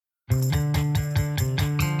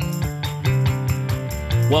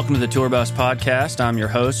Welcome to the Tour Bus Podcast. I'm your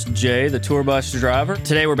host, Jay, the tour bus driver.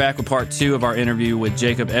 Today we're back with part 2 of our interview with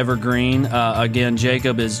Jacob Evergreen. Again,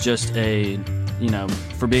 Jacob is just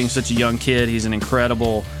for being such a young kid, he's an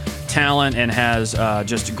incredible talent and has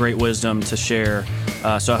just great wisdom to share.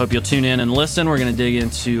 So I hope you'll tune in and listen. We're going to dig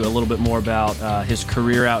into a little bit more about his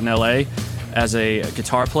career out in LA as a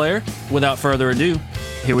guitar player. Without further ado,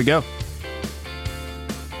 here we go.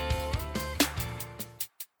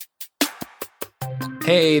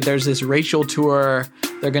 Hey, there's this Rachel tour.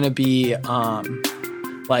 They're going to be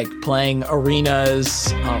playing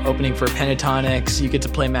arenas, opening for Pentatonics. You get to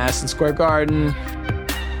play Madison Square Garden.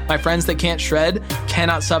 My friends that can't shred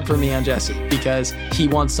cannot sub for me on Jesse because he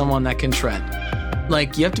wants someone that can shred.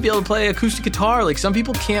 Like, you have to be able to play acoustic guitar. Like, some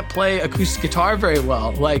people can't play acoustic guitar very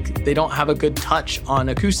well. Like, they don't have a good touch on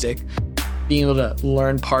acoustic. Being able to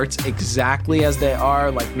learn parts exactly as they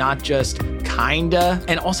are, like not just kinda,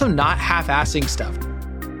 and also not half-assing stuff.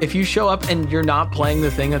 If you show up and you're not playing the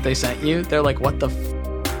thing that they sent you, they're like, what the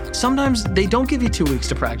Sometimes they don't give you 2 weeks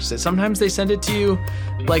to practice it. Sometimes they send it to you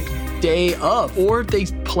like day of, or they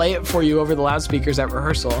play it for you over the loudspeakers at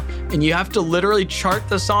rehearsal. And you have to literally chart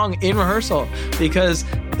the song in rehearsal because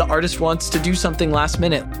the artist wants to do something last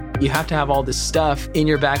minute. You have to have all this stuff in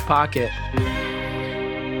your back pocket.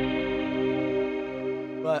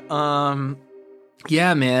 But,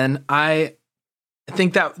 yeah, man, I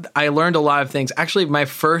think that I learned a lot of things. Actually, a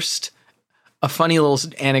funny little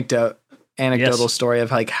anecdotal story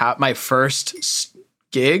of like how my first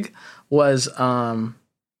gig was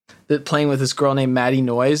playing with this girl named Maddie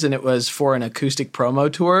Noise, and it was for an acoustic promo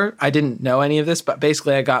tour. I didn't know any of this, but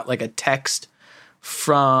basically I got like a text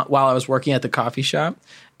from while I was working at the coffee shop,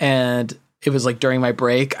 and it was like during my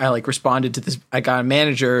break. I like responded to this. I got a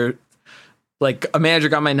manager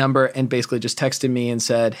got my number and basically just texted me and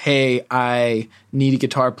said, "Hey, I need a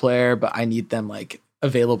guitar player, but I need them like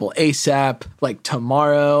available ASAP, like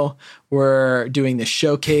tomorrow. We're doing this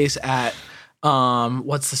showcase at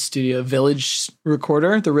what's the studio? Village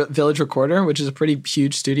Recorder, the Village Recorder, which is a pretty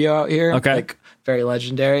huge studio out here. Okay, like very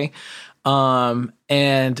legendary.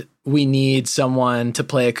 And we need someone to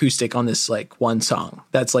play acoustic on this like one song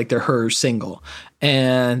that's like her single."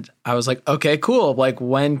 And I was like, okay, cool. Like,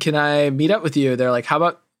 when can I meet up with you? They're like, how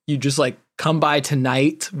about you just like come by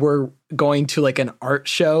tonight? We're going to like an art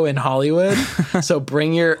show in Hollywood. So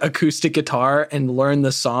bring your acoustic guitar and learn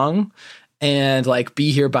the song and like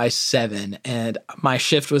be here by 7. And my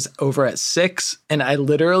shift was over at 6. And I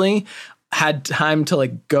literally had time to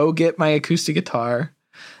like go get my acoustic guitar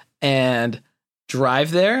and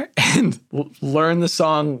drive there and learn the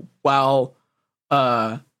song while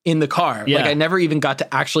in the car. Yeah. Like, I never even got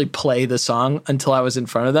to actually play the song until I was in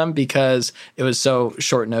front of them because it was so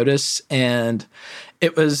short notice. And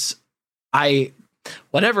it was,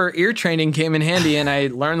 ear training came in handy, and I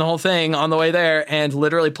learned the whole thing on the way there and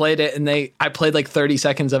literally played it. And I played like 30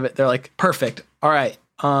 seconds of it. They're like, perfect. All right.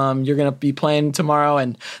 You're going to be playing tomorrow,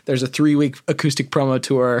 and there's a 3-week acoustic promo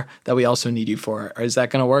tour that we also need you for. Is that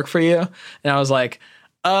going to work for you? And I was like,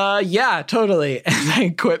 yeah, totally. And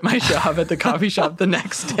I quit my job at the coffee shop the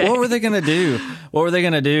next day. What were they going to do? What were they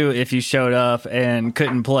going to do if you showed up and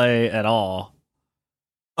couldn't play at all?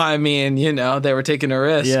 I mean, they were taking a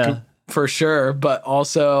risk for sure, but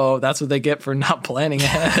also that's what they get for not planning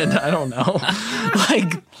ahead. I don't know.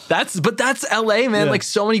 That's LA, man. Yeah. Like,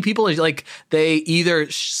 so many people are like, they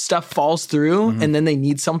either stuff falls through and then they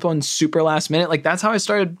need someone super last minute. Like, that's how I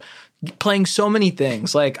started playing so many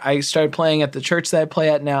things. Like, I started playing at the church that I play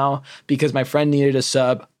at now because my friend needed a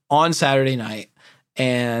sub on Saturday night.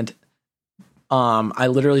 And I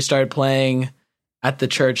literally started playing at the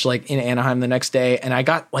church like in Anaheim the next day. And I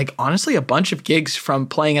got like, honestly, a bunch of gigs from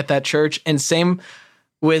playing at that church. And same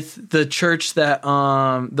with the church that,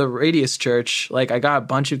 the Radius Church, like I got a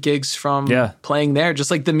bunch of gigs from playing there. Just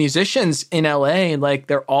like the musicians in LA, like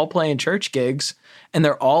they're all playing church gigs. And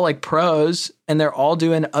they're all like pros, and they're all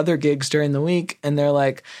doing other gigs during the week. And they're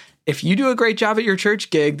like, if you do a great job at your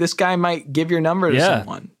church gig, this guy might give your number to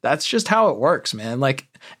someone. That's just how it works, man. Like,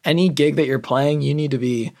 any gig that you're playing, you need to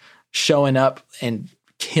be showing up and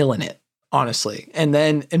killing it, honestly. And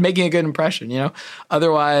making a good impression,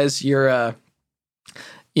 Otherwise, you're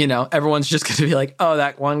everyone's just going to be like, oh,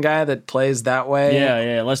 that one guy that plays that way.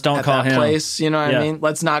 Yeah. Let's don't call him. Place, you know what I mean?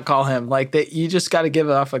 Let's not call him. Like, you just got to give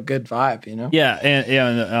off a good vibe, Yeah,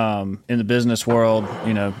 and in the business world,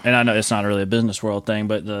 and I know it's not really a business world thing,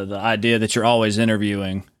 but the idea that you're always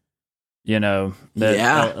interviewing,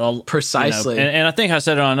 precisely. And I think I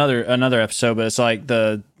said it on another episode, but it's like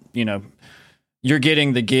you're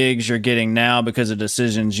getting the gigs you're getting now because of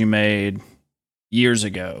decisions you made years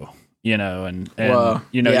ago. You're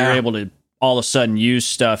able to all of a sudden use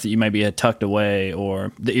stuff that you maybe had tucked away,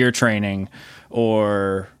 or the ear training,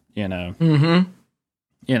 or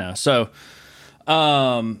so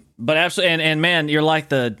but absolutely. And man, you're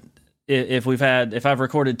like if I've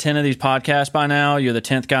recorded 10 of these podcasts by now, you're the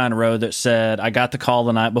 10th guy in a row that said, I got the call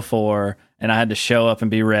the night before and I had to show up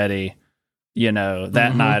and be ready,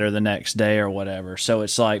 that night or the next day or whatever. So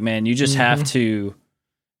it's like, man, you just have to,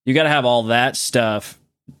 you got to have all that stuff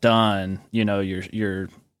done, your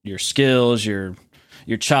skills, your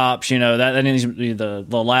chops, that needs to be the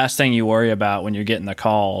last thing you worry about when you're getting the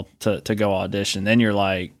call to go audition. Then you're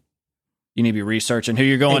like, you need to be researching who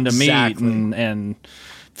you're going to meet and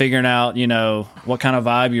figuring out, what kind of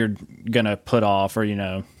vibe you're going to put off, or,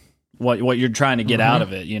 what you're trying to get out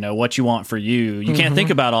of it, what you want for you. You can't think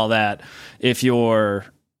about all that if you're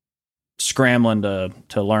scrambling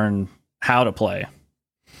to learn how to play,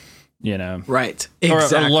 Right.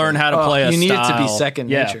 Exactly. Or learn how to play a you need style. it to be second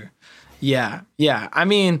nature. Yeah. I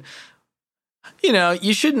mean,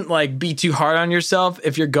 you shouldn't like be too hard on yourself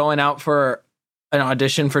if you're going out for an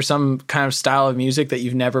audition for some kind of style of music that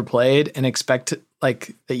you've never played and expect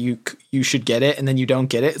like that you should get it, and then you don't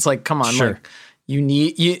get it. It's like, come on, sure. Like you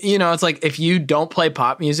need, it's like if you don't play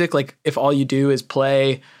pop music, like if all you do is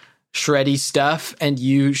play shreddy stuff and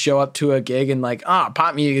you show up to a gig and like,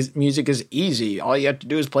 pop music is easy. All you have to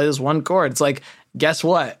do is play this one chord. It's like, guess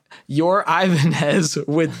what? Your Ibanez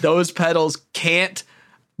with those pedals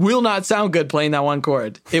will not sound good playing that one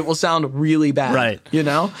chord. It will sound really bad. Right.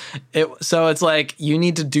 So it's like you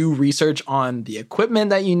need to do research on the equipment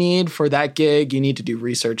that you need for that gig. You need to do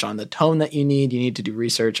research on the tone that you need. You need to do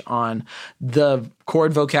research on the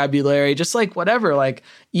chord vocabulary, just like whatever. Like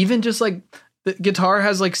even just like the guitar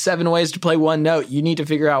has like 7 ways to play one note. You need to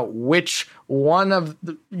figure out which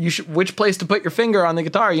which place to put your finger on the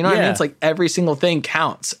guitar. You know what I mean? It's like every single thing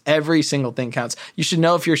counts. Every single thing counts. You should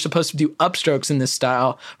know if you're supposed to do upstrokes in this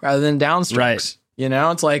style rather than downstrokes. Right.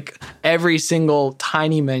 It's like every single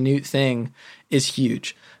tiny minute thing is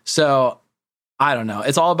huge. So I don't know.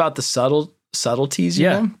 It's all about the subtleties, you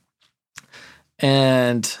know?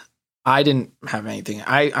 And I didn't have anything.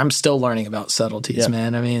 I'm still learning about subtleties,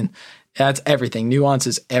 man. I mean, that's everything. Nuance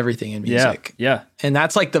is everything in music. Yeah. And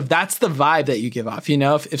that's like that's the vibe that you give off.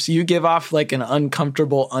 If you give off like an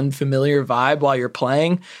uncomfortable, unfamiliar vibe while you're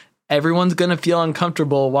playing, everyone's going to feel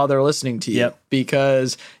uncomfortable while they're listening to you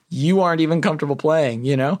because you aren't even comfortable playing,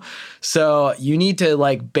 So you need to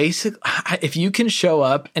like if you can show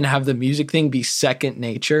up and have the music thing be second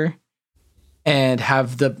nature and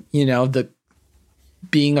have the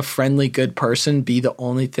being a friendly, good person be the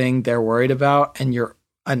only thing they're worried about, and you're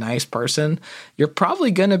a nice person, you're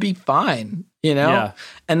probably going to be fine, Yeah.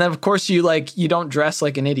 And then of course you don't dress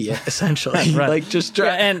like an idiot, essentially. Right. Like just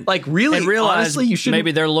dress and like really and realize honestly, you should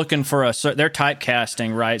maybe they're looking for they're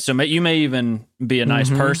typecasting, right? So you may even be a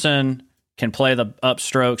nice person, can play the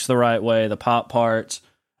upstrokes the right way, the pop parts,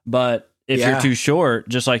 but if you're too short,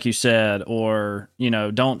 just like you said, or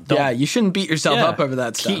don't you shouldn't beat yourself up over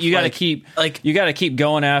that stuff. You got to keep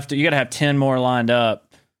going after. You got to have 10 more lined up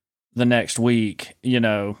the next week,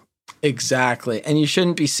 Exactly. And you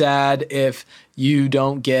shouldn't be sad if you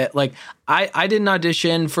don't get I didn't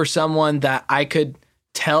audition for someone that I could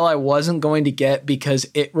tell I wasn't going to get because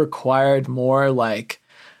it required more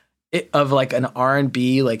of an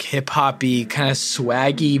R&B, like hip hoppy kind of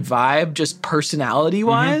swaggy vibe, just personality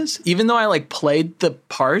wise, even though I played the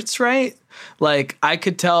parts right. I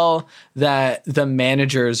could tell that the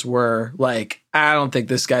managers were like, I don't think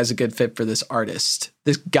this guy's a good fit for this artist,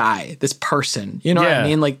 this guy, this person. You know what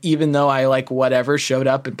I mean? Even though I whatever showed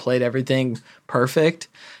up and played everything perfect,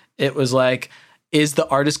 it was like, is the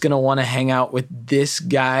artist going to want to hang out with this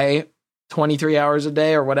guy 23 hours a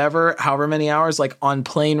day or whatever, however many hours, on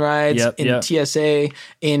plane rides, in TSA,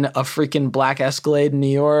 in a freaking black Escalade in New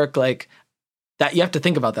York, that you have to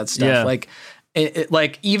think about that stuff.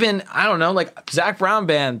 Even, I don't know, Zac Brown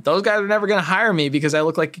Band, those guys are never going to hire me because I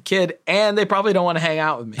look like a kid and they probably don't want to hang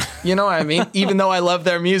out with me. You know what I mean? Even though I love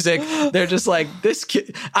their music, they're just like, this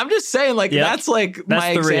kid. I'm just saying, that's my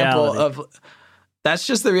example reality. of, that's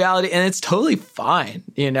just the reality. And it's totally fine.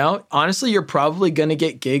 Honestly, you're probably going to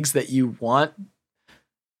get gigs that you want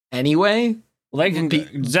anyway.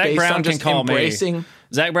 Zac Brown can call me.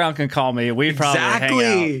 Zac Brown can call me. We'd probably hang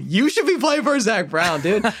out. You should be playing for Zac Brown,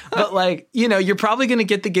 dude. But you're probably going to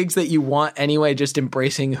get the gigs that you want anyway, just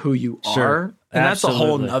embracing who you are. And that's a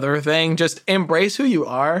whole nother thing. Just embrace who you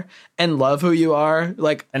are and love who you are.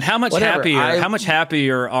 And how much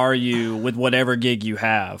happier are you with whatever gig you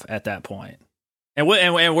have at that point? And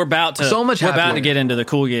we're about to so much we're about happier. to get into the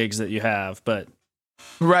cool gigs that you have, but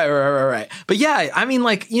Right. But yeah, I mean,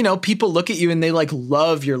 like, you know, people look at you and they like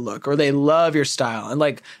love your look or they love your style. And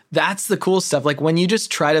like, that's the cool stuff. Like when you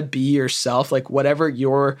just try to be yourself, like whatever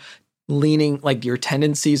your leaning, like your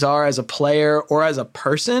tendencies are as a player or as a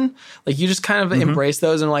person, like you just kind of embrace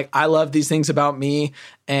those and like, I love these things about me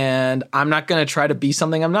and I'm not going to try to be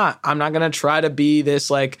something I'm not. I'm not going to try to be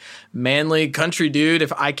this like manly country dude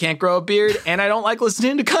if I can't grow a beard and I don't like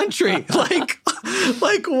listening to country.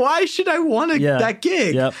 like why should I want that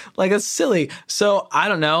gig? Yep. Like it's silly. So I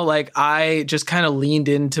don't know. Like I just kind of leaned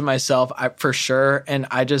into myself for sure. And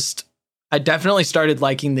I definitely started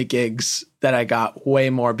liking the gigs that I got way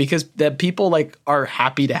more because the people like are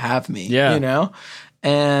happy to have me, you know?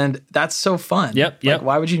 And that's so fun. Yep. Like,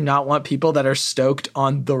 why would you not want people that are stoked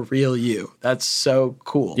on the real you? That's so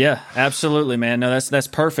cool. Yeah, absolutely, man. No, that's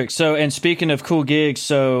perfect. So, and speaking of cool gigs,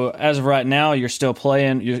 so as of right now, you're still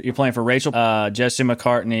playing. You're playing for Rachel, Jesse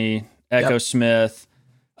McCartney, Echo Smith.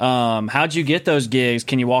 How'd you get those gigs?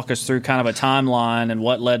 Can you walk us through kind of a timeline and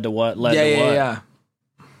what led to what led to what?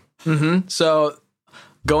 Yeah. So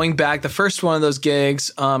going back, the first one of those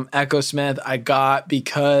gigs, Echo Smith, I got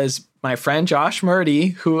because my friend Josh Murdy,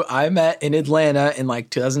 who I met in Atlanta in like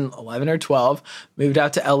 2011 or 12, moved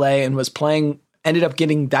out to LA and was playing, ended up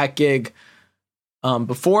getting that gig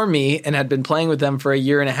before me and had been playing with them for a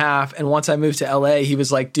year and a half. And once I moved to LA, he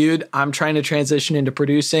was like, dude, I'm trying to transition into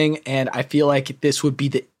producing and I feel like this would be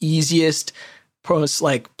the easiest, most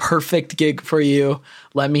like perfect gig for you.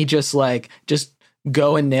 Let me just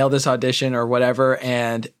go and nail this audition or whatever.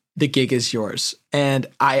 And the gig is yours. And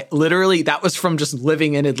I literally, that was from just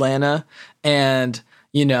living in Atlanta and,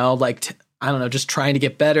 you know, like, I don't know, just trying to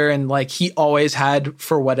get better. And like, he always had,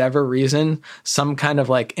 for whatever reason, some kind of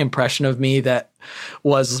like impression of me that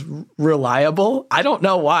was reliable. I don't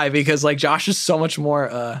know why, because like Josh is so much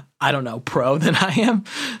more, I don't know, pro than I am.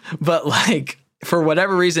 But like, for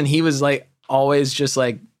whatever reason, he was like always just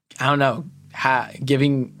like, I don't know,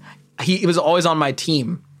 he was always on my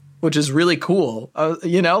team, which is really cool.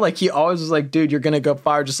 You know, like he always was like, dude, you're going to go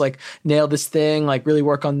far. Just like nail this thing, like really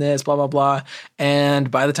work on this, blah, blah, blah. And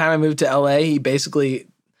by the time I moved to LA, he basically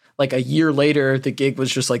like a year later, the gig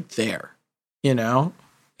was just like there, you know,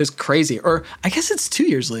 it's crazy. Or I guess it's 2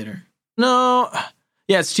 years later. No.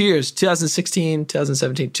 Yeah, it's 2 years, 2016,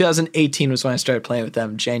 2017, 2018 was when I started playing with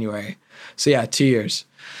them in January. So yeah, 2 years.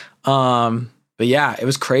 But yeah, it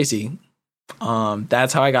was crazy.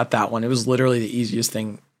 That's how I got that one. It was literally the easiest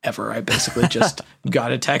thing ever. I basically just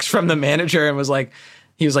got a text from the manager and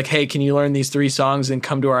he was like, hey, can you learn these 3 songs and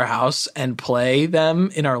come to our house and play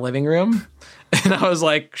them in our living room? And I was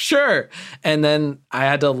like, sure. And then I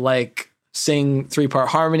had to like sing 3-part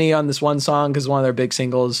harmony on this one song because one of their big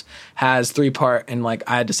singles has 3-part and like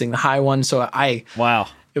I had to sing the high one. So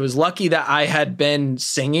it was lucky that I had been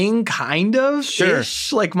singing kind of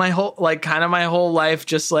like my whole life,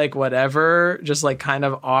 just like whatever, just like kind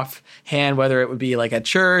of offhand, whether it would be like at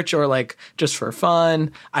church or like just for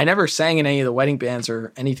fun. I never sang in any of the wedding bands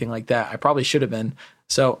or anything like that. I probably should have been.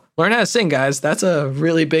 So learn how to sing, guys. That's a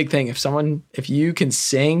really big thing. If you can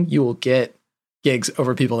sing, you will get gigs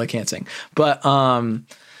over people that can't sing. But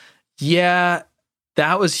yeah,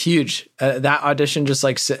 that was huge. That audition just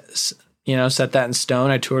like set that in stone.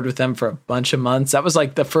 I toured with them for a bunch of months. That was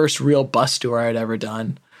like the first real bus tour I'd ever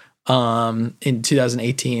done in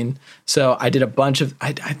 2018. So I did a bunch of,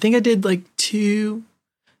 I think I did like 2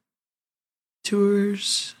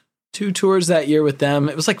 tours that year with them.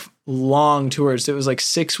 It was like long tours. It was like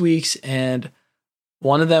 6 weeks and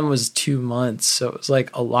one of them was 2 months. So it was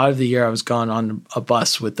like a lot of the year I was gone on a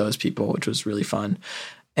bus with those people, which was really fun.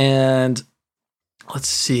 And let's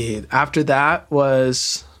see, after that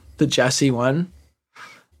was the Jesse one.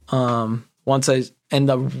 And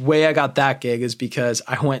the way I got that gig is because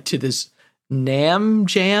I went to this NAMM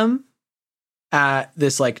Jam at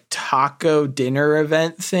this like taco dinner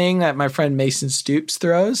event thing that my friend Mason Stoops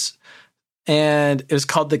throws. And it was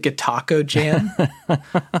called the Guitaco Jam,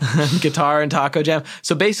 Guitar and Taco Jam.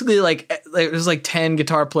 So basically like it was like 10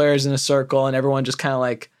 guitar players in a circle and everyone just kind of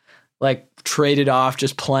like traded off,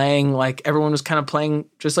 just playing, like everyone was kind of playing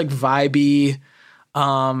just like vibey,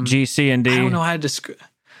 G, C, and D. I don't know how to describe.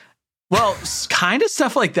 Well, kind of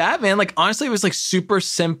stuff like that, man. Like honestly, it was like super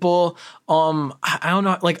simple. I don't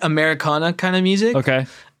know, like Americana kind of music. Okay.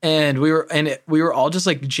 And we were all just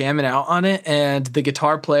like jamming out on it. And the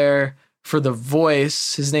guitar player for the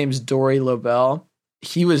voice, his name's Dory Lobel.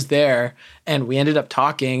 He was there and we ended up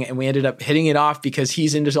talking and we ended up hitting it off because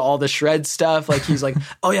he's into all the shred stuff. Like he's like,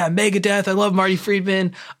 oh yeah, Megadeth. I love Marty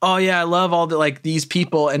Friedman. Oh yeah, I love all the like these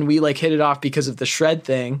people. And we like hit it off because of the shred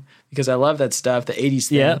thing, because I love that stuff, the 80s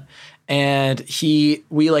thing. Yeah. And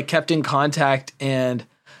we like kept in contact and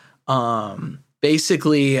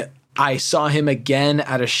basically I saw him again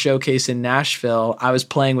at a showcase in Nashville. I was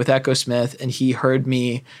playing with Echosmith and he heard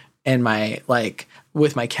me and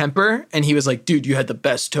with my Kemper, and he was like, dude, you had the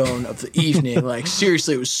best tone of the evening. Like,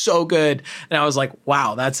 seriously, it was so good. And I was like,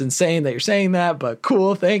 wow, that's insane that you're saying that, but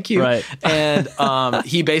cool, thank you. Right. And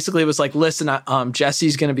he basically was like, listen,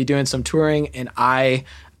 Jesse's going to be doing some touring, and I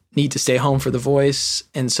need to stay home for The Voice,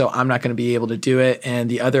 and so I'm not going to be able to do it.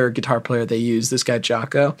 And the other guitar player they use, this guy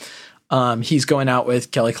Jocko, he's going out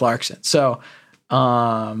with Kelly Clarkson. So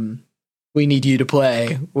we need you to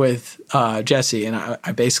play with Jesse. And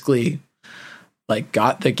I basically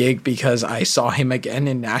got the gig because I saw him again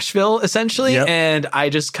in Nashville, essentially. Yep. And I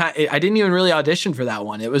just I didn't even really audition for that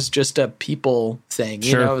one. It was just a people thing.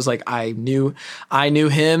 You know, it was like, I knew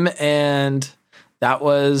him, and that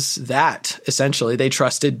was that, essentially. They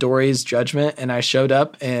trusted Dory's judgment, and I showed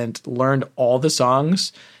up and learned all the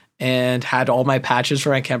songs and had all my patches for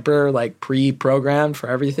my Kemper pre-programmed for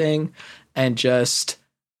everything, and just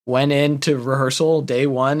went into rehearsal day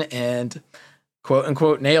one and quote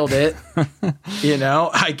unquote nailed it.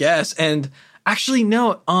 I guess. And actually,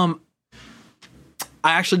 no, I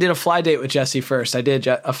actually did a fly date with Jesse first. I did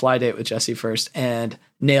a fly date with Jesse first and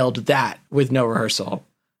nailed that with no rehearsal.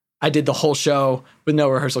 I did the whole show with no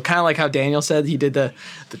rehearsal, kind of like how Daniel said he did the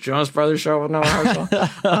Jonas Brothers show with no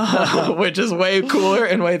rehearsal, which is way cooler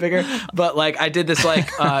and way bigger. But I did this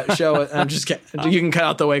show. I'm just kidding. You can cut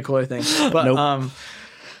out the way cooler thing. But nope.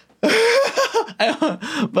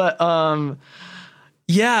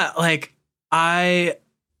 Yeah,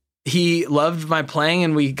 he loved my playing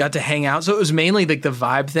and we got to hang out. So it was mainly the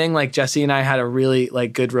vibe thing. Jesse and I had a really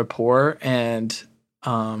good rapport, and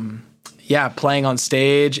playing on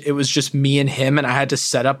stage, it was just me and him, and I had to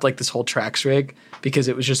set up this whole tracks rig because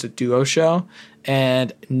it was just a duo show,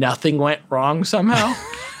 and nothing went wrong somehow.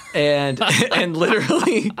 and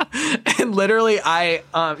literally I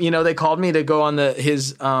they called me to go on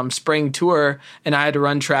his spring tour, and I had to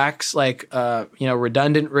run tracks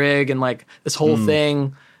redundant rig and this whole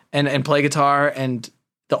thing and play guitar, and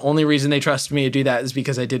the only reason they trusted me to do that is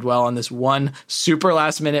because I did well on this one super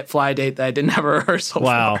last minute fly date that I didn't have a rehearsal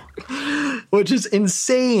for, which is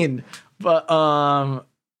insane. But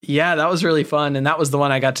that was really fun, and that was the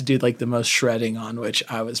one I got to do the most shredding on, which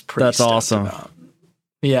I was pretty stoked awesome about.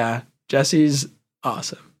 Yeah, Jesse's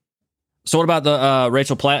awesome. So what about the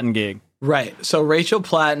Rachel Platten gig? Right. So Rachel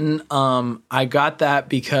Platten, I got that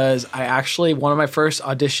because one of my first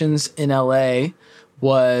auditions in LA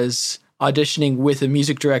was auditioning with a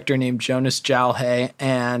music director named Jonas Jalhay,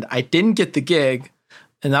 and I didn't get the gig.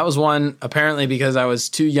 And that was one apparently because I was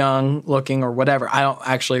too young looking or whatever. I don't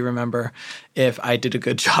actually remember if I did a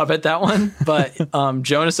good job at that one, but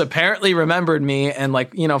Jonas apparently remembered me and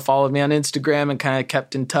followed me on Instagram and kind of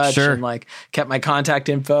kept in touch and kept my contact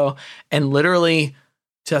info. And literally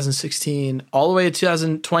 2016 all the way to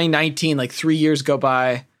 2019, 3 years go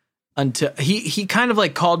by until he kind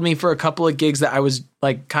of called me for a couple of gigs that I was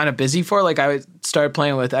kind of busy for. I started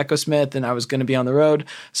playing with Echosmith and I was going to be on the road.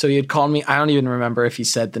 So he had called me. I don't even remember if he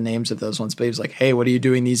said the names of those ones, but he was like, hey, what are you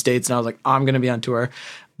doing these dates? And I was like, I'm going to be on tour.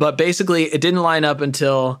 But basically it didn't line up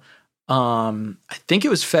until I think it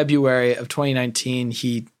was February of 2019.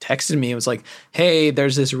 He texted me. It was like, hey,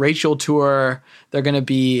 there's this Rachel tour. They're going to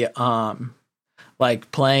be,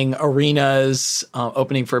 playing arenas,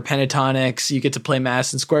 opening for Pentatonics. You get to play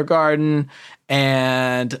Madison Square Garden,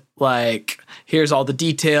 and here's all the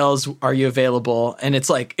details. Are you available? And it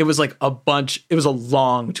was a bunch. It was a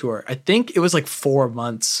long tour. I think it was 4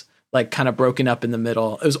 months, kind of broken up in the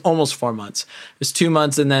middle. It was almost 4 months. It was 2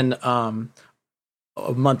 months and then a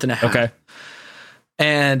month and a half. Okay.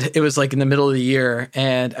 And it was in the middle of the year,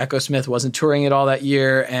 and Echosmith wasn't touring at all that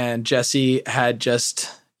year, and Jesse had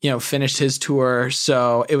just finished his tour.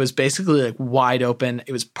 So it was basically wide open.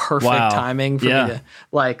 It was perfect timing for me to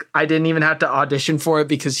I didn't even have to audition for it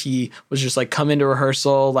because he was just come into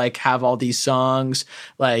rehearsal, have all these songs,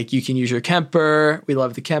 you can use your Kemper. We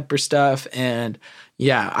love the Kemper stuff. And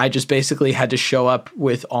I just basically had to show up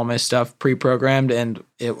with all my stuff pre-programmed, and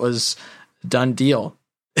it was a done deal.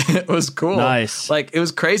 It was cool. Nice. It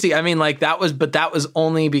was crazy. I mean, that was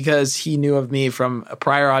only because he knew of me from a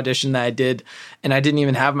prior audition that I did, and I didn't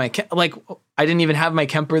even have my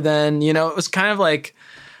Kemper then. It was kind of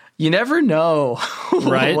you never know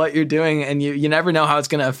right? what you're doing, and you never know how it's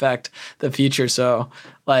going to affect the future. So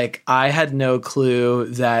I had no clue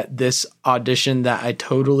that this audition that I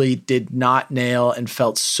totally did not nail and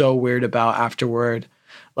felt so weird about afterward,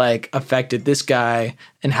 affected this guy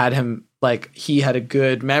and had him he had a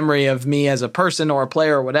good memory of me as a person or a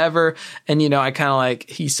player or whatever. And, I kind of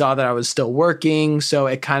he saw that I was still working. So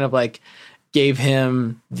it kind of gave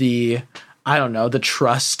him the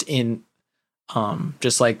trust in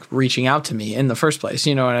just like reaching out to me in the first place.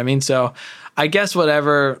 You know what I mean? So I guess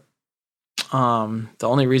whatever, the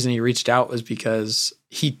only reason he reached out was because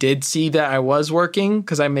he did see that I was working,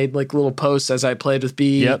 because I made like little posts as I played with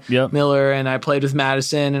B. Miller, and I played with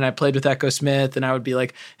Madison, and I played with Echo Smith, and I would be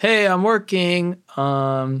like, hey, I'm working.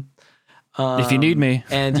 If you need me.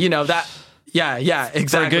 And you know that, yeah, exactly.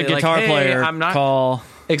 For a good guitar player, I'm not call.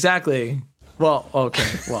 Exactly. Well, okay.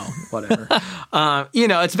 Well, whatever.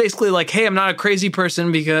 It's basically like, hey, I'm not a crazy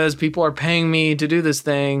person because people are paying me to do this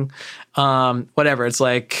thing. Whatever. It's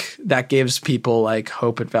like that gives people like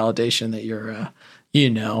hope and validation that you're,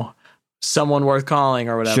 someone worth calling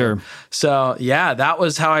or whatever. Sure. So yeah, that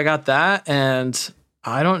was how I got that. And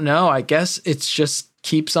I don't know. I guess it's just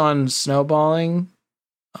keeps on snowballing.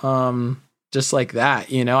 Just like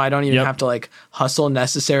that, I don't even have to like hustle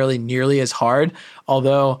necessarily nearly as hard,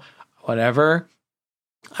 although whatever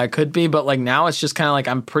I could be, but like now it's just kind of like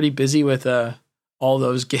I'm pretty busy with all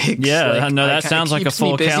those gigs. Yeah, like, no, that sounds like a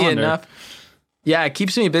full calendar. Enough. Yeah, it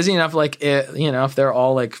keeps me busy enough. Like if they're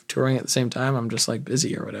all like touring at the same time, I'm just like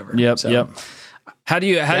busy or whatever. Yep. How do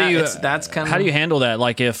you handle that?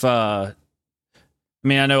 Like if I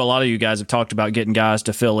know a lot of you guys have talked about getting guys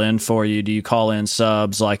to fill in for you. Do you call in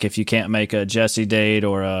subs? Like if you can't make a Jesse date,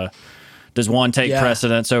 or does one take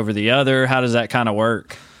precedence over the other? How does that kind of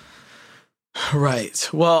work? Right.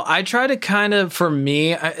 Well, I try to kind of, for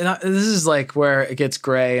me, this is like where it gets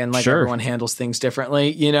gray and like everyone handles things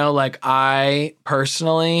differently. Like I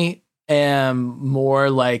personally am more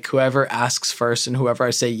like whoever asks first and whoever I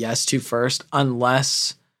say yes to first,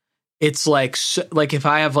 unless it's like if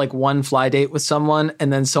I have like one fly date with someone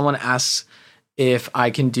and then someone asks if I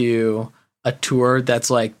can do a tour that's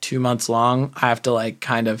like 2 months long, I have to like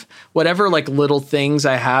kind of whatever like little things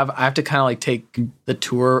I have to kind of like take the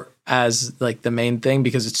tour as like the main thing,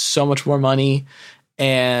 because it's so much more money.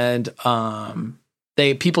 And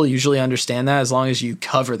people usually understand that as long as you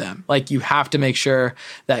cover them. Like you have to make sure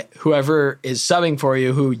that whoever is subbing for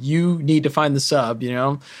you, who you need to find the sub,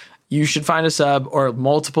 you should find a sub or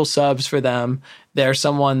multiple subs for them. They're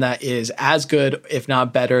someone that is as good, if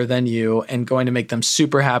not better than you, and going to make them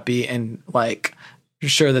super happy and like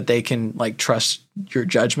sure that they can like trust your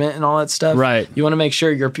judgment and all that stuff. Right. You want to make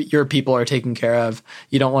sure your people are taken care of.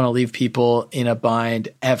 You don't want to leave people in a bind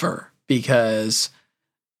ever, because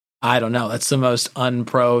I don't know, that's the most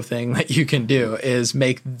unpro thing that you can do, is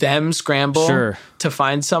make them scramble to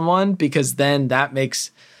find someone, because then that makes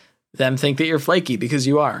them think that you're flaky, because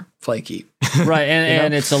you are flaky. Right.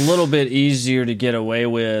 And it's a little bit easier to get away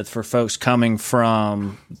with for folks coming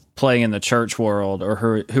from playing in the church world, or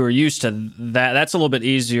who are used to that. That's a little bit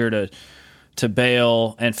easier to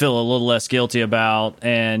bail and feel a little less guilty about,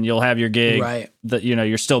 and you'll have your gig that,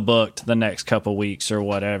 you're still booked the next couple weeks or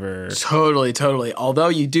whatever. Totally. Although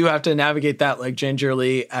you do have to navigate that like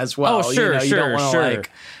gingerly as well. Oh, sure. You don't wanna,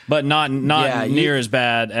 like, but not near as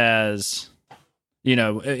bad as,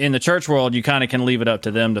 in the church world, you kind of can leave it up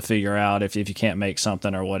to them to figure out if you can't make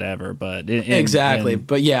something or whatever. But exactly.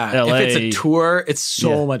 But yeah, LA, if it's a tour, it's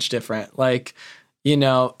so much different. Like,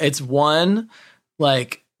 it's one,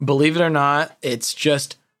 like, believe it or not, it's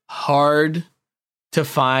just hard to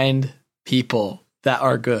find people that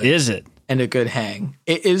are good. Is it? And a good hang.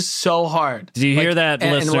 It is so hard. Do you hear that,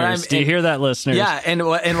 listeners? Do you hear that, listeners? Yeah, and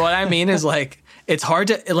what I mean is like, it's hard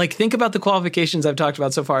to like think about the qualifications I've talked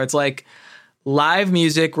about so far. It's like, live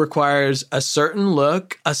music requires a certain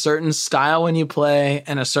look, a certain style when you play,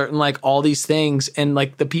 and a certain like all these things. And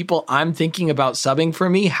like the people I'm thinking about subbing for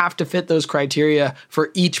me have to fit those criteria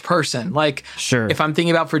for each person. Like, if I'm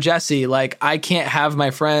thinking about for Jesse, like I can't have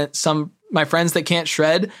my friends that can't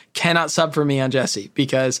shred cannot sub for me on Jesse,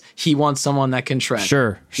 because he wants someone that can shred.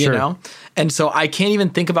 Sure. And so I can't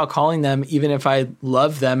even think about calling them, even if I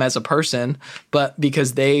love them as a person, but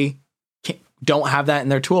because they don't have that in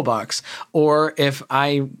their toolbox. Or if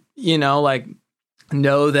I,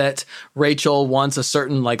 know that Rachel wants a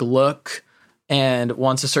certain like look and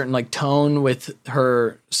wants a certain like tone with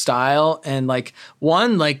her style, and like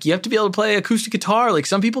you have to be able to play acoustic guitar. Like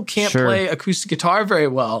some people can't play acoustic guitar very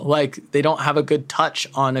well. Like they don't have a good touch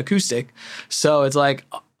on acoustic. So it's like,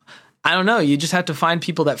 I don't know, you just have to find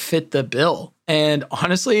people that fit the bill. And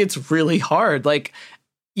honestly, it's really hard. Like,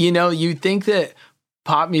 you think that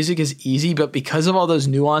pop music is easy, but because of all those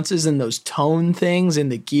nuances and those tone things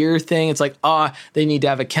and the gear thing, it's like, they need to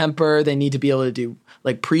have a Kemper. They need to be able to do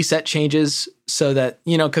like preset changes so that,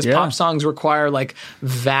 because pop songs require like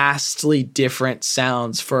vastly different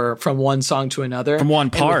sounds from one song to another. From one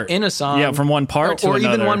part. In a song. Yeah, from one part to another.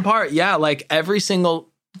 Or even one part. Yeah, like every single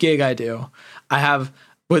gig I do, I have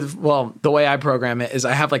the way I program it is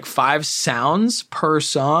I have like 5 sounds per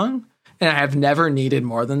song, and I have never needed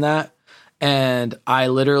more than that. And I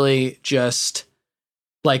literally just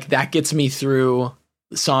like that gets me through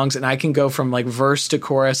songs, and I can go from like verse to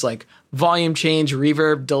chorus, like volume change,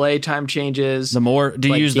 reverb, delay time changes. Do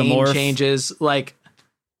you use the morph changes? Like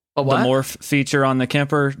a what? The morph feature on the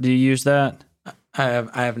Kemper? Do you use that? I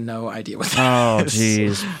have no idea what that is.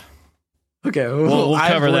 Geez. Okay, we'll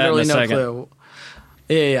cover that in a second. Clue.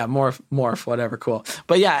 Yeah, morph, whatever, cool.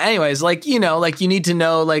 But yeah, anyways, like, you know, like you need to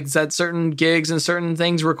know like that certain gigs and certain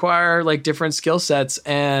things require like different skill sets,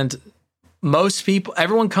 and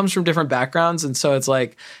everyone comes from different backgrounds, and so it's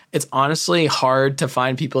like it's honestly hard to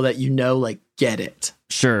find people that like get it.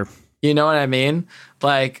 Sure. You know what I mean?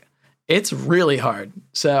 Like it's really hard.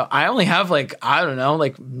 So I only have like, I don't know,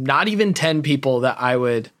 like not even 10 people that I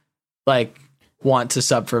would like want to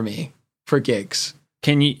sub for me for gigs.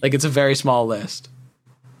 Can you like it's a very small list.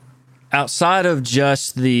 Outside of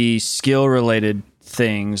just the skill related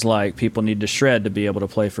things, like people need to shred to be able to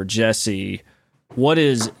play for Jesse, what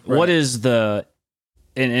is the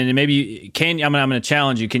and maybe I'm going to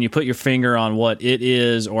challenge you. Can you put your finger on what it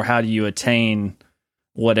is, or how do you attain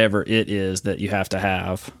whatever it is that you have to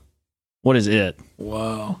have? What is it?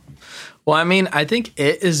 Whoa. Well, I mean, I think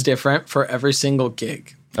it is different for every single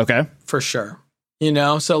gig. Okay. For sure. You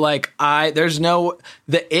know, so like there's no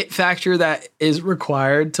the it factor that is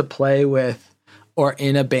required to play with or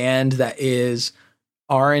in a band that is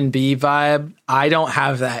R&B vibe. I don't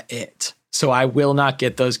have that it. So I will not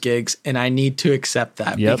get those gigs, and I need to accept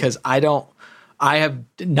that because I have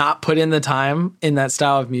not put in the time in that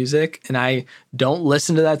style of music, and I don't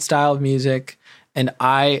listen to that style of music, and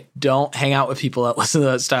I don't hang out with people that listen to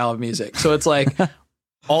that style of music. So it's like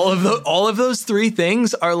all of those 3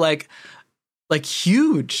 things are like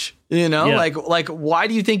huge, you know, like why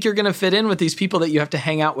do you think you're going to fit in with these people that you have to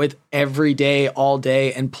hang out with every day, all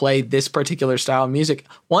day, and play this particular style of music?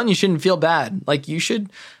 One, you shouldn't feel bad. Like you should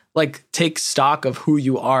like take stock of who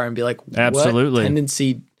you are and be like, absolutely.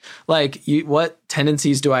 What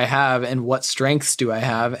tendencies do I have and what strengths do I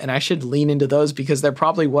have? And I should lean into those because they're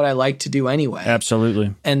probably what I like to do anyway.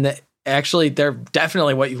 Absolutely. And actually they're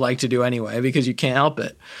definitely what you like to do anyway, because you can't help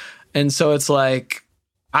it. And so it's like,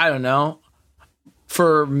 I don't know.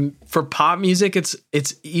 For pop music,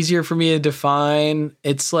 it's easier for me to define.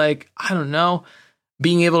 It's like, I don't know,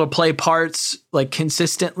 being able to play parts like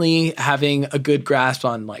consistently, having a good grasp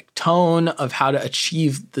on like tone of how to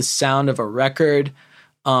achieve the sound of a record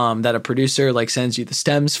that a producer like sends you the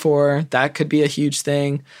stems for. That could be a huge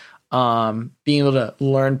thing. Being able to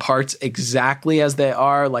learn parts exactly as they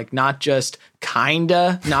are, like not just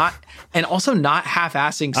and also not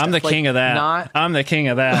half-assing stuff. I'm the king of that. I'm the king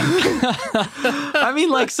of that. I mean,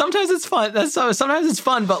 like sometimes it's fun. Sometimes it's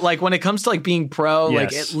fun, but like when it comes to like being pro,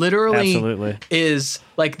 like it literally is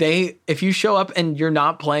like if you show up and you're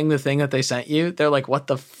not playing the thing that they sent you, they're like, what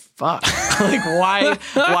the fuck? Like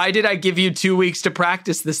why did I give you 2 weeks to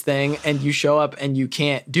practice this thing and you show up and you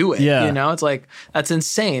can't do it? Yeah. You know, it's like, that's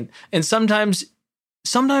insane. And sometimes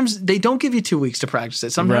they don't give you 2 weeks to practice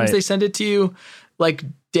it. Sometimes they send it to you like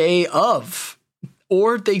day of,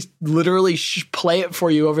 or they literally play it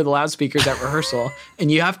for you over the loudspeakers at rehearsal.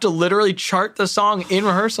 And you have to literally chart the song in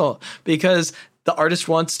rehearsal because the artist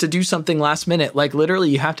wants to do something last minute. Like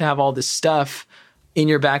literally you have to have all this stuff in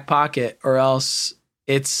your back pocket, or else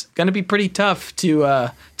it's going to be pretty tough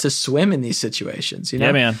to swim in these situations, you know?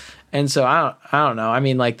 Yeah, man. And so I don't know. I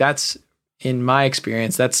mean, like that's, in my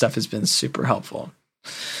experience, that stuff has been super helpful.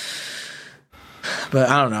 But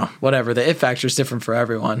I don't know, whatever. The it factor is different for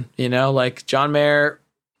everyone, you know? Like John Mayer,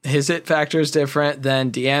 his it factor is different than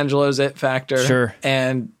D'Angelo's it factor. Sure.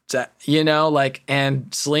 And, you know, like,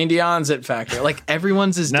 and Celine Dion's it factor. Like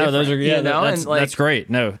everyone's is different. No, those are, you know? That's great.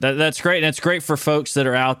 No, that's great. And it's great for folks that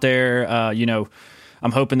are out there. You know,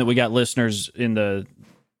 I'm hoping that we got listeners in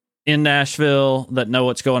Nashville that know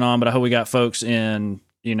what's going on, but I hope we got folks in,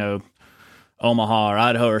 you know, Omaha or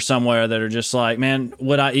Idaho or somewhere that are just like, man,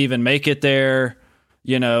 would I even make it there?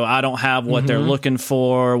 You know, I don't have what they're looking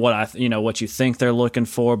for, what you think they're looking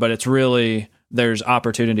for, but it's really, there's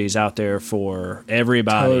opportunities out there for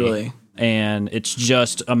everybody. Totally. And it's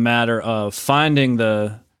just a matter of finding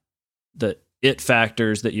the it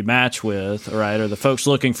factors that you match with, right? Or the folks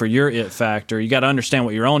looking for your it factor. You got to understand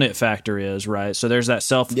what your own it factor is, right? So there's that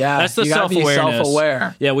that's the self-awareness.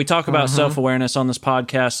 Self-aware. Yeah, we talk about self-awareness on this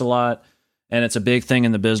podcast a lot, and it's a big thing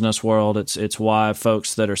in the business world. It's why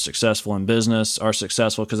folks that are successful in business are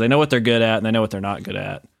successful, because they know what they're good at and they know what they're not good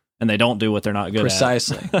at, and they don't do what they're not good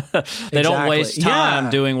Precisely. at. They don't waste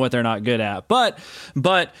time doing what they're not good at. But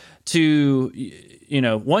to,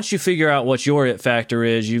 once you figure out what your it factor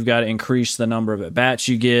is, you've got to increase the number of at bats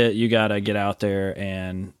you get. You got to get out there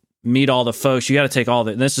and meet all the folks. You got to take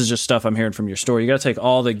this is just stuff I'm hearing from your story. You got to take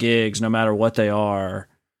all the gigs, no matter what they are.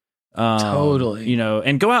 Totally.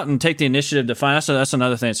 And go out and take the initiative to find. That's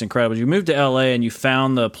another thing that's incredible. You moved to LA and you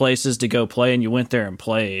found the places to go play, and you went there and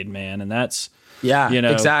played, man. And that's,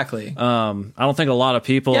 exactly. I don't think a lot of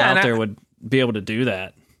people out there would be able to do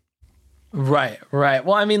that. Right.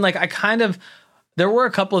 Well, I mean, like there were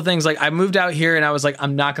a couple of things. Like I moved out here and I was like,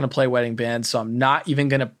 I'm not going to play wedding bands. So I'm not even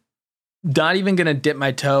going to dip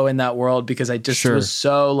my toe in that world, because I just was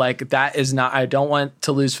so like, I don't want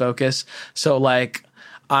to lose focus. So like,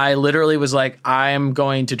 I literally was like, I'm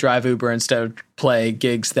going to drive Uber instead of play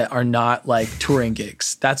gigs that are not like touring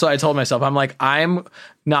gigs. That's what I told myself. I'm like, I'm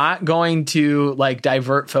not going to like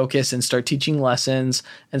divert focus and start teaching lessons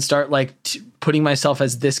and start like putting myself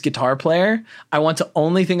as this guitar player. I want to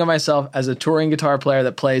only think of myself as a touring guitar player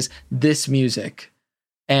that plays this music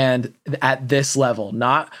and at this level,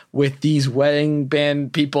 not with these wedding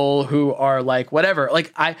band people who are like, whatever.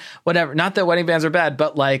 Not that wedding bands are bad,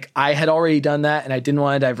 but like I had already done that and I didn't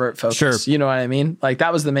want to divert focus. Sure. You know what I mean? Like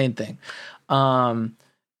that was the main thing.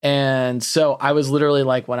 And so I was literally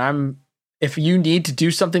like, if you need to do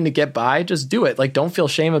something to get by, just do it. Like, don't feel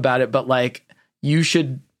shame about it, but like you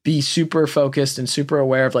should be super focused and super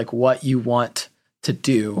aware of like what you want to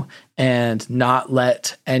do and not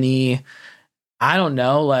let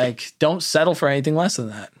don't settle for anything less than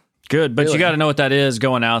that. Good, but you got to know what that is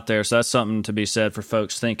going out there. So that's something to be said for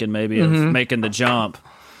folks thinking maybe of making the jump.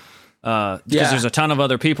 Because there's a ton of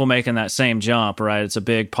other people making that same jump, right? It's a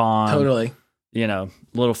big pond. Totally.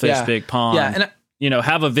 Little fish, big pond. Yeah, and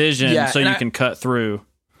have a vision so you can cut through.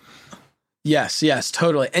 Yes,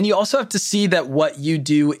 totally. And you also have to see that what you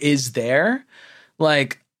do is there.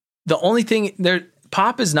 Like the only thing there,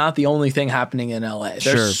 pop is not the only thing happening in LA.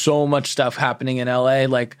 There's so much stuff happening in LA.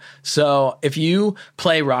 Like, so if you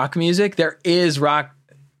play rock music, there is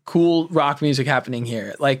cool rock music happening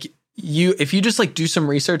here. Like if you just like do some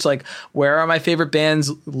research, like where are my favorite bands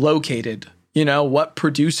located? What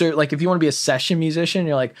producer, like if you want to be a session musician,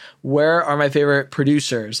 you're like, where are my favorite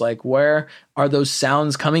producers? Like, where are those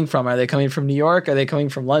sounds coming from? Are they coming from New York? Are they coming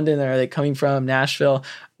from London? Are they coming from Nashville?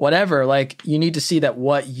 Whatever. Like, you need to see that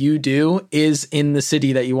what you do is in the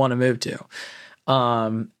city that you want to move to.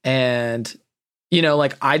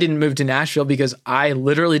 Like I didn't move to Nashville because I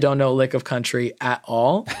literally don't know a lick of country at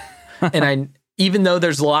all. And even though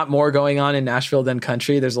there's a lot more going on in Nashville than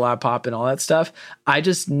country, there's a lot of pop and all that stuff, I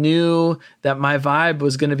just knew that my vibe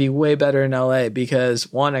was going to be way better in LA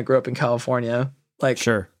because one, I grew up in California. Like,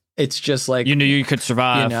 it's just like, you knew you could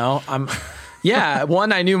survive. One,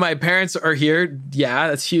 I knew my parents are here. Yeah,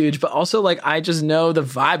 that's huge. But also like, I just know the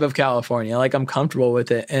vibe of California. Like I'm comfortable with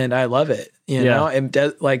it and I love it. And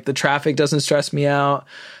like the traffic doesn't stress me out.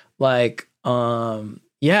 Like, I don't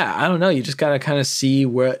know. You just got to kind of see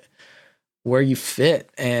where you fit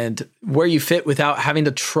and where you fit without having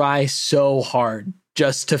to try so hard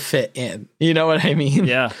just to fit in. You know what I mean?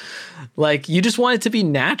 Yeah. Like you just want it to be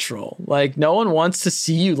natural. Like no one wants to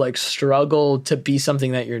see you like struggle to be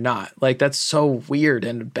something that you're not. Like that's so weird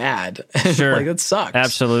and bad. Sure. Like that sucks.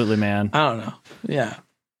 Absolutely, man. I don't know. Yeah.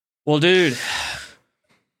 Well, dude,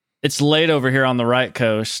 it's late over here on the right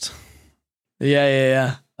coast.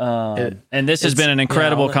 Yeah. And this has been an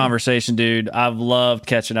incredible conversation, dude. I've loved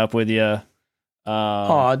catching up with you.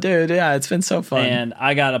 Oh, dude. Yeah, it's been so fun. And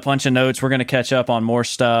I got a bunch of notes. We're going to catch up on more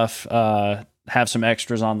stuff, have some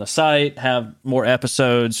extras on the site, have more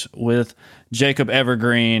episodes with Jacob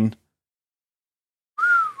Evergreen,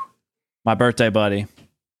 my birthday buddy.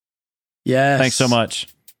 Yes. Thanks so much.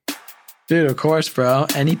 Dude, of course, bro.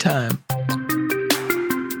 Anytime.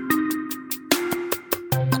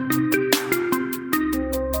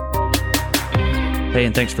 Hey,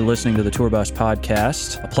 and thanks for listening to the Tour Bus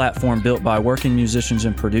Podcast, a platform built by working musicians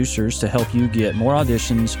and producers to help you get more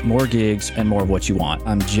auditions, more gigs, and more of what you want.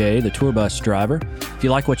 I'm Jay, the tour bus driver. If you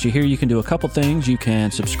like what you hear, you can do a couple things. You can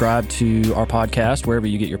subscribe to our podcast wherever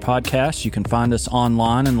you get your podcasts. You can find us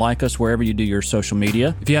online and like us wherever you do your social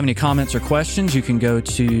media. If you have any comments or questions, you can go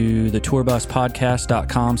to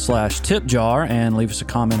thetourbuspodcast.com/tipjar and leave us a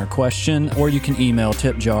comment or question, or you can email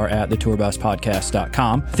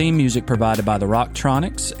tipjar@thetourbuspodcast.com. Theme music provided by the Rocktronics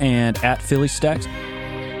and @Philly Stacks.